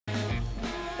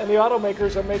And the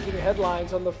automakers are making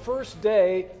headlines on the first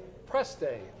day, press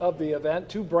day of the event.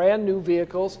 2 brand new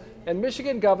vehicles, and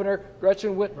Michigan Governor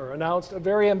Gretchen Whitmer announced a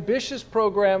very ambitious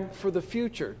program for the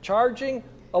future, charging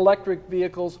electric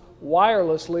vehicles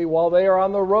wirelessly while they are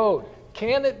on the road.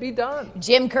 Can it be done?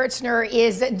 Jim Kirchner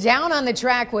is down on the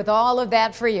track with all of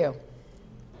that for you.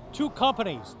 2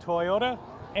 companies, Toyota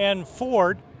and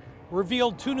Ford,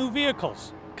 revealed 2 new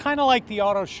vehicles, kind of like the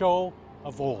auto show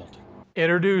of old.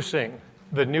 Introducing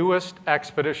the newest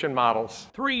Expedition models.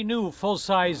 3 new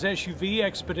full-size SUV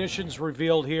Expeditions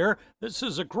revealed here. This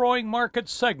is a growing market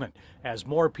segment as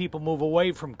more people move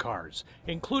away from cars,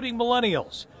 including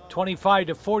millennials, 25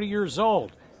 to 40 years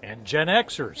old, and Gen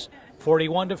Xers,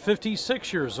 41 to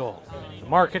 56 years old. The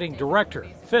marketing director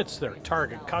fits their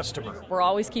target customer. We're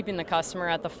always keeping the customer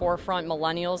at the forefront.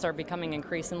 Millennials are becoming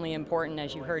increasingly important,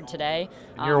 as you heard today.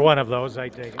 You're one of those, I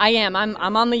take it. I am.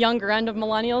 I'm on the younger end of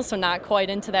millennials, so not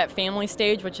quite into that family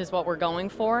stage, which is what we're going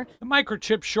for. The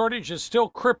microchip shortage is still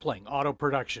crippling auto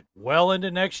production well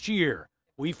into next year.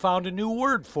 We found a new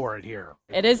word for it here.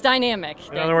 It is dynamic.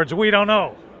 In other words, we don't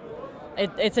know.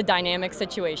 It's a dynamic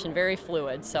situation, very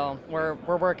fluid, so we're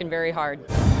working very hard.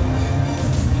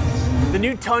 The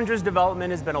new Tundra's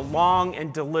development has been a long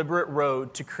and deliberate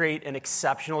road to create an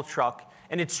exceptional truck,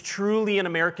 and it's truly an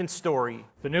American story.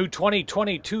 The new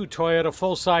 2022 Toyota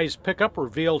full-size pickup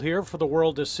revealed here for the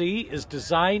world to see is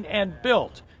designed and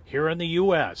built here in the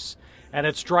U.S., and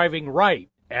it's driving right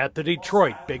at the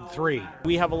Detroit Big 3.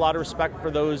 We have a lot of respect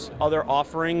for those other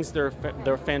offerings. They're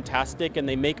fantastic, and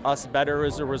they make us better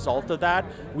as a result of that.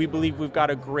 We believe we've got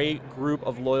a great group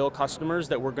of loyal customers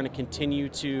that we're going to continue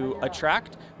to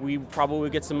attract. We probably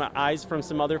get some eyes from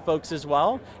some other folks as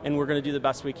well, and we're going to do the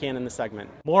best we can in the segment.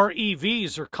 More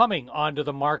EVs are coming onto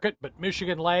the market, but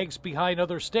Michigan lags behind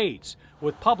other states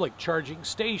with public charging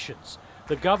stations.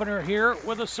 The governor here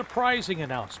with a surprising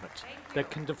announcement that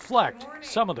can deflect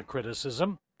some of the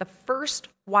criticism. The first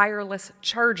wireless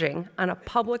charging on a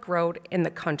public road in the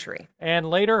country. And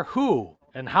later, who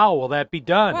and how will that be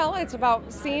done? Well, it's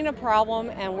about seeing a problem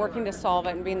and working to solve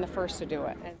it and being the first to do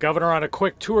it. Governor on a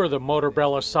quick tour of the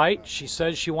Motorbrella site, she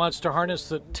says she wants to harness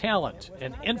the talent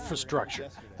and infrastructure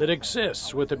that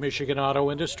exists with the Michigan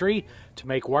auto industry to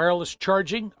make wireless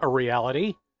charging a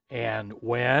reality. And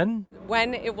when?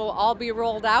 When it will all be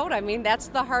rolled out. I mean, that's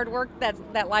the hard work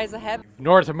that lies ahead.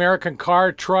 North American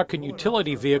car, truck, and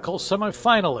utility vehicle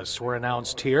semifinalists were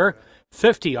announced here.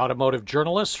 50 automotive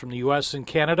journalists from the U.S. and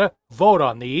Canada vote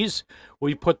on these.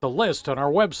 We put the list on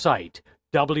our website,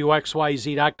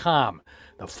 WXYZ.com.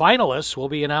 The finalists will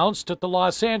be announced at the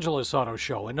Los Angeles Auto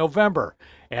Show in November,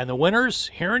 and the winners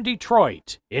here in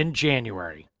Detroit in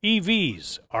January.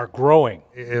 EVs are growing.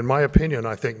 In my opinion,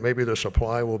 I think maybe the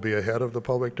supply will be ahead of the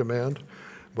public demand,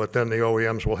 but then the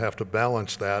OEMs will have to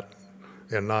balance that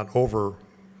and not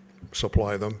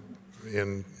oversupply them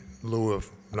in lieu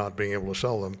of not being able to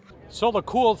sell them. So the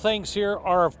cool things here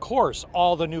are, of course,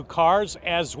 all the new cars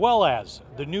as well as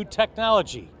the new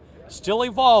technology still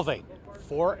evolving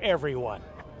for everyone.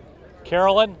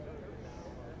 Carolyn?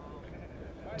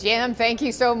 Jim, thank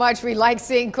you so much. We like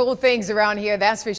seeing cool things around here, that's for sure.